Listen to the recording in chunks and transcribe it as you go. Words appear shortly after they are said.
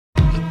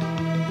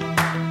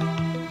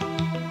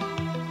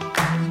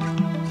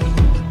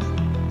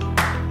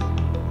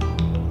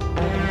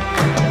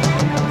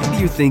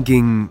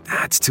thinking,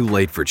 it's too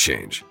late for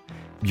change.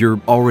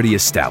 You're already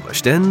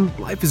established and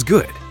life is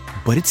good,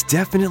 but it's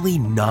definitely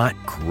not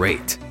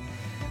great.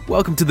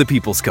 Welcome to The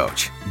People's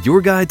Coach, your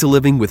guide to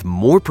living with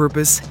more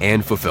purpose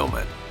and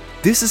fulfillment.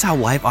 This is how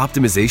life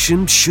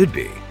optimization should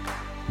be.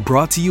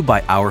 Brought to you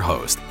by our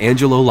host,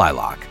 Angelo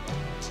Lilock.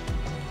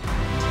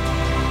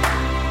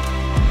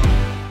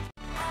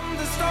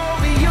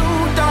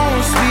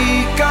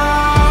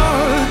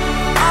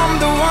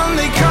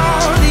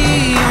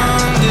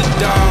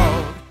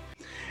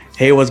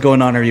 Hey, what's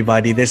going on,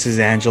 everybody? This is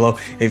Angelo.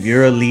 If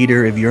you're a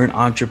leader, if you're an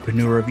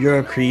entrepreneur, if you're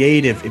a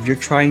creative, if you're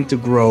trying to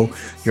grow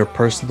your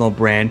personal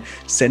brand,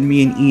 send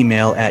me an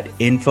email at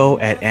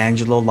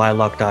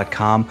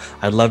info@angelolilock.com.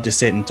 I'd love to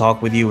sit and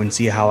talk with you and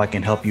see how I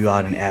can help you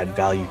out and add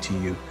value to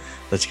you.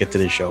 Let's get to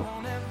the show.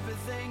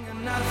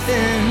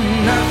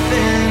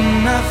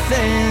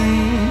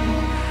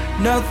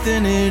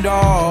 Nothing at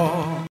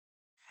all.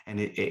 And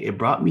it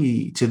brought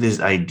me to this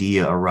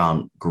idea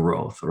around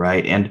growth,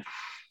 right? And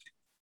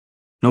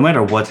no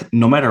matter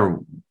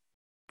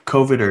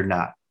COVID or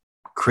not,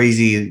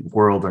 crazy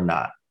world or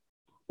not,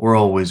 we're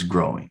always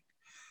growing.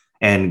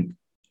 And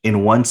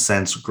in one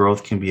sense,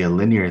 growth can be a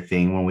linear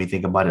thing when we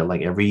think about it.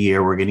 Like every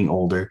year we're getting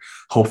older.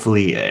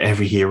 Hopefully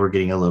every year we're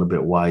getting a little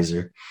bit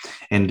wiser.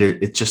 And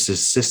it's just a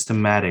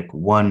systematic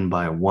one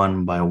by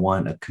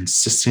one, a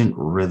consistent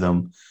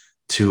rhythm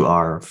to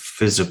our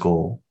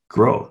physical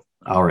growth,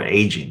 our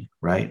aging,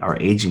 right? Our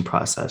aging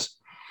process.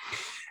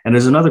 And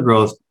there's another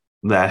growth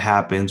that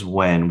happens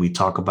when we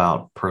talk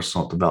about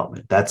personal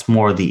development. That's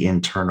more the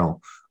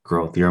internal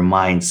growth, your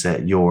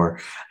mindset, your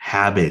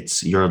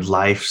habits, your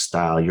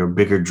lifestyle, your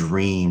bigger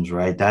dreams,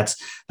 right? That's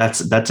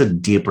a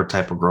deeper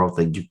type of growth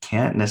that you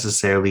can't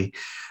necessarily,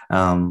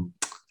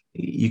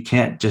 you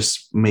can't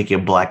just make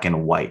it black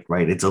and white,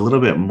 right? It's a little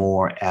bit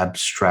more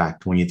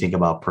abstract when you think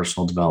about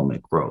personal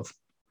development growth.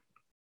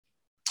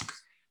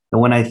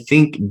 And when I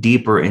think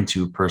deeper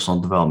into personal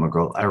development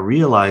growth, I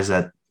realize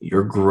that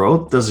your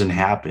growth doesn't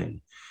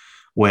happen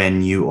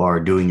when you are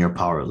doing your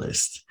power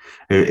list.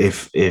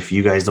 If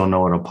you guys don't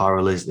know what a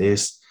power list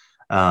is,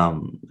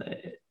 for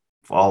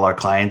all our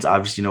clients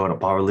obviously know what a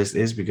power list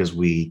is because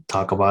we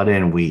talk about it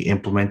and we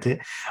implement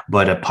it.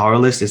 But a power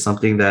list is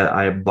something that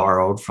I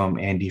borrowed from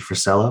Andy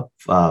Frisella.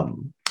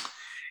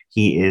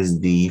 He is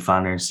the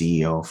founder and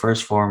CEO of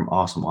First Form,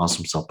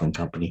 awesome supplement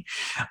company.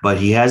 But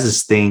he has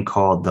this thing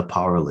called the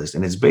power list,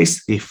 and it's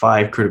basically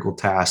 5 critical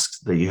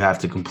tasks that you have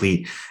to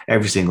complete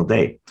every single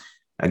day.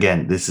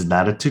 Again, this is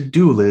not a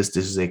to-do list.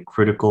 This is a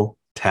critical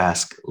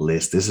task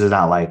list. This is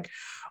not like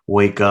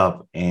wake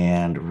up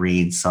and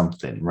read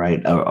something,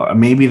 right? Or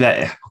maybe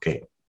that,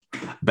 okay,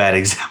 bad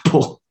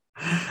example.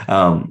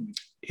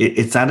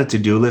 It's not a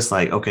to-do list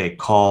like, okay,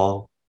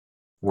 call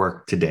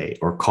work today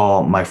or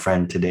call my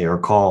friend today or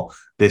call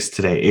this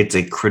today. It's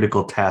a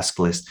critical task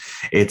list.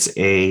 It's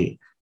a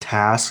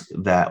task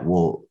that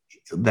will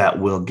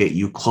get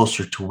you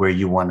closer to where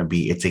you want to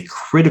be. It's a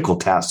critical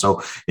task.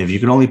 So if you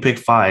can only pick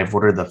 5,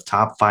 what are the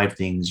top 5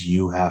 things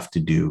you have to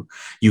do?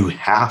 You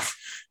have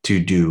to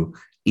do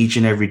each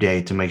and every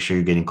day to make sure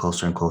you're getting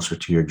closer and closer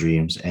to your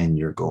dreams and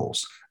your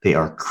goals. They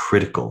are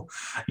critical.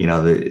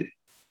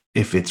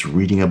 If it's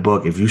reading a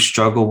book, if you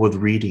struggle with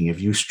reading, if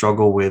you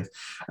struggle with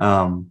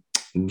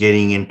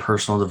getting in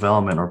personal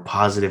development or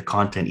positive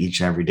content each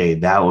and every day,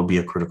 that would be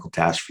a critical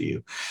task for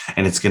you.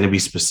 And it's going to be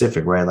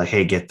specific, right? Like,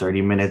 hey, get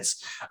 30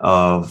 minutes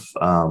of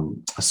a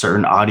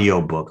certain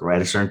audio book,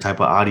 right? A certain type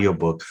of audio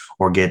book,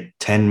 or get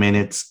 10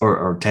 minutes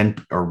or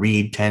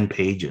read 10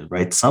 pages,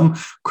 right? Some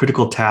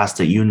critical task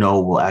that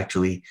will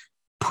actually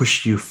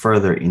push you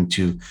further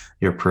into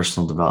your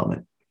personal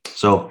development.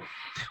 So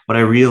what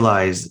I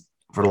realized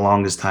for the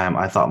longest time,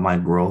 I thought my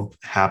growth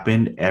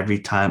happened every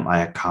time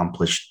I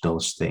accomplished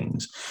those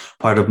things.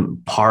 Part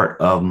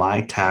of my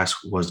task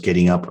was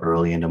getting up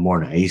early in the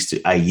morning.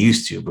 I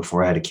used to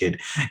before I had a kid,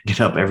 get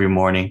up every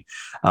morning.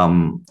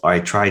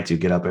 I tried to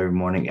get up every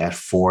morning at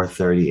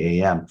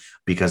 4:30 a.m.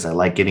 because I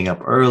like getting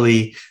up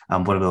early.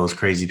 I'm one of those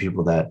crazy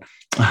people that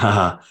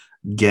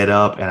get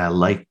up, and I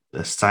like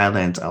the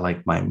silence. I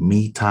like my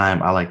me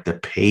time. I like the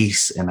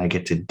pace, and I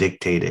get to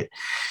dictate it.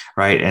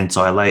 Right. And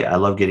so I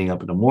love getting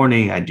up in the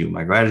morning. I do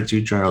my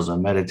gratitude journals. I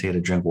meditate, I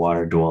drink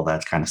water, do all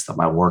that kind of stuff.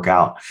 I work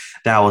out.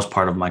 That was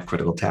part of my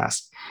critical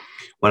task.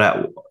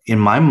 In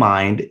my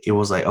mind, it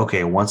was like,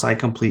 okay, once I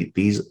complete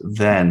these,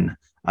 then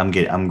I'm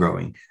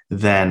growing.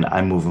 Then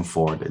I'm moving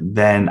forward.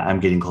 Then I'm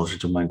getting closer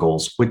to my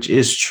goals, which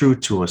is true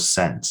to a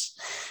sense.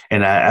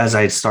 And as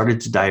I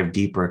started to dive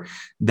deeper,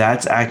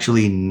 that's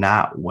actually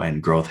not when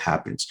growth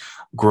happens.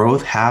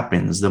 Growth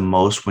happens the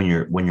most when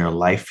your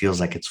life feels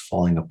like it's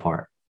falling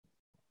apart.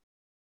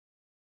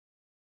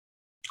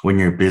 When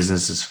your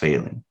business is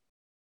failing,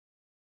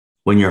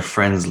 when your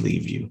friends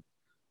leave you,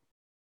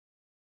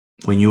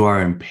 when you are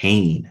in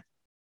pain,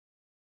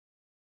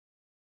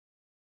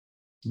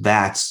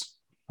 that's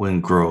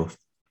when growth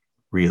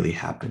really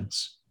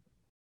happens.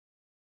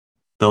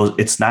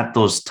 It's not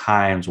those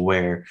times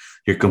where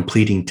you're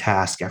completing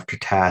task after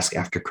task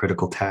after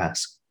critical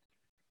task.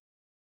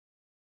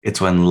 It's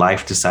when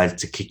life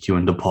decides to kick you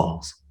in the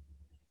balls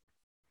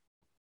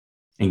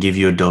and give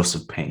you a dose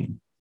of pain.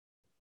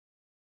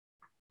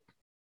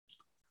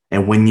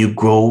 And when you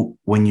grow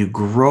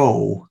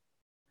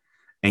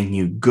and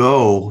you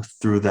go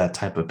through that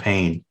type of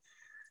pain,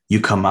 you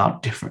come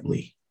out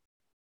differently.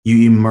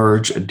 You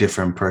emerge a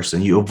different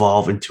person. You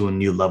evolve into a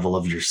new level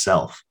of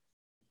yourself.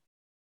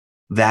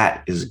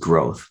 That is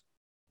growth.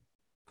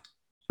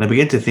 And I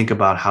begin to think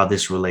about how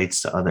this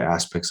relates to other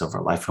aspects of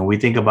our life. And we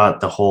think about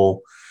the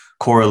whole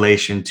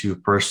correlation to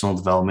personal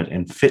development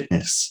and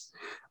fitness,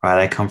 right?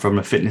 I come from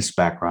a fitness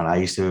background. I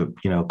used to,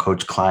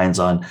 coach clients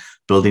on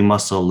building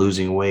muscle,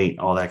 losing weight,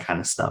 all that kind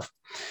of stuff.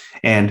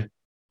 And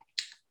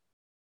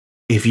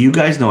if you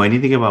guys know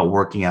anything about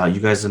working out,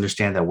 you guys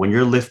understand that when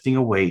you're lifting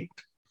a weight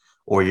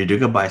or you're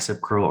doing a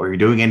bicep curl or you're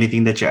doing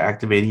anything that you're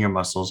activating your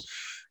muscles,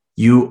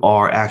 you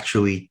are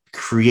actually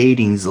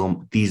creating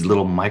these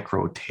little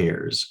micro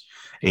tears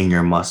in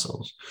your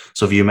muscles.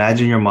 So if you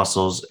imagine your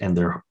muscles and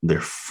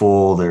they're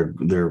full, they're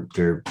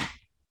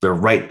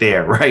right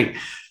there, right?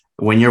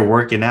 When you're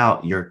working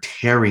out, you're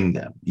tearing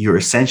them. You're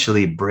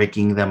essentially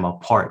breaking them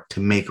apart to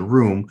make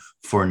room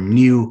for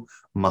new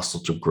muscle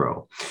to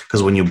grow.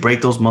 Because when you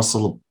break those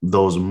muscle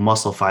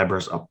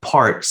fibers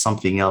apart,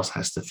 something else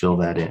has to fill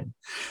that in.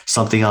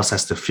 Something else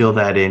has to fill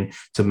that in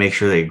to make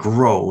sure that it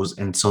grows,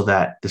 and so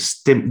that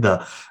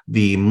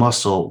the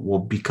muscle will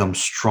become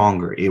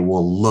stronger. It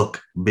will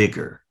look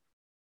bigger.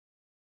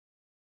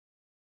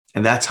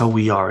 And that's how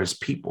we are as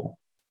people.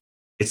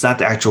 It's not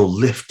the actual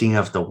lifting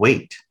of the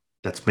weight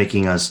that's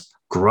making us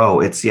grow.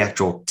 It's the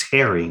actual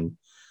tearing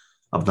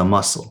of the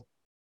muscle.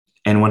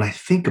 And when I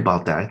think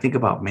about that, I think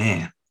about,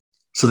 man,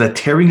 so that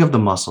tearing of the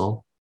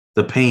muscle,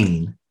 the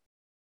pain,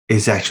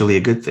 is actually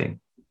a good thing.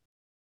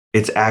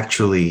 It's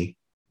actually,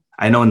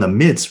 I know in the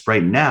midst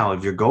right now,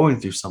 if you're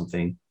going through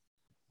something,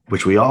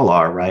 which we all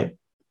are, right?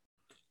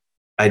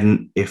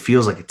 It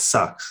feels like it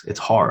sucks. It's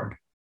hard.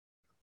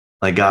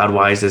 Like, God,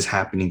 why is this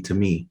happening to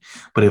me?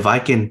 But if I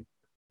can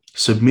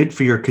submit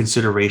for your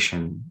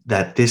consideration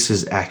that this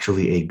is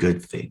actually a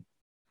good thing,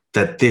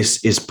 that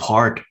this is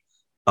part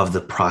of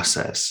the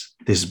process,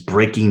 this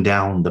breaking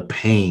down the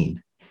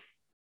pain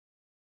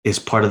is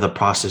part of the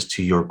process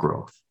to your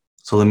growth.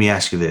 So let me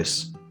ask you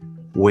this.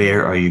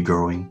 Where are you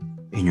growing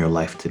in your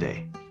life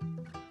today?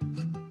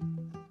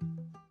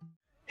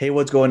 Hey,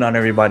 what's going on,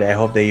 everybody? I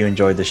hope that you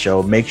enjoyed the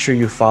show. Make sure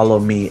you follow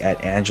me at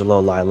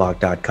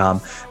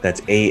angeloliloc.com. That's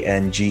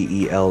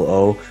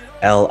ANGELOLILOC.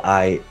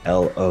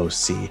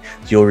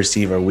 You'll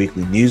receive our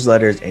weekly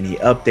newsletters, any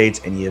updates,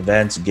 any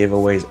events,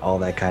 giveaways, all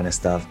that kind of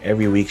stuff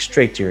every week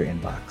straight to your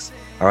inbox.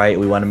 All right,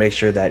 we want to make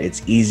sure that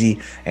it's easy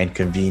and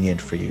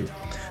convenient for you.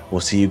 We'll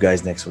see you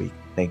guys next week.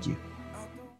 Thank you.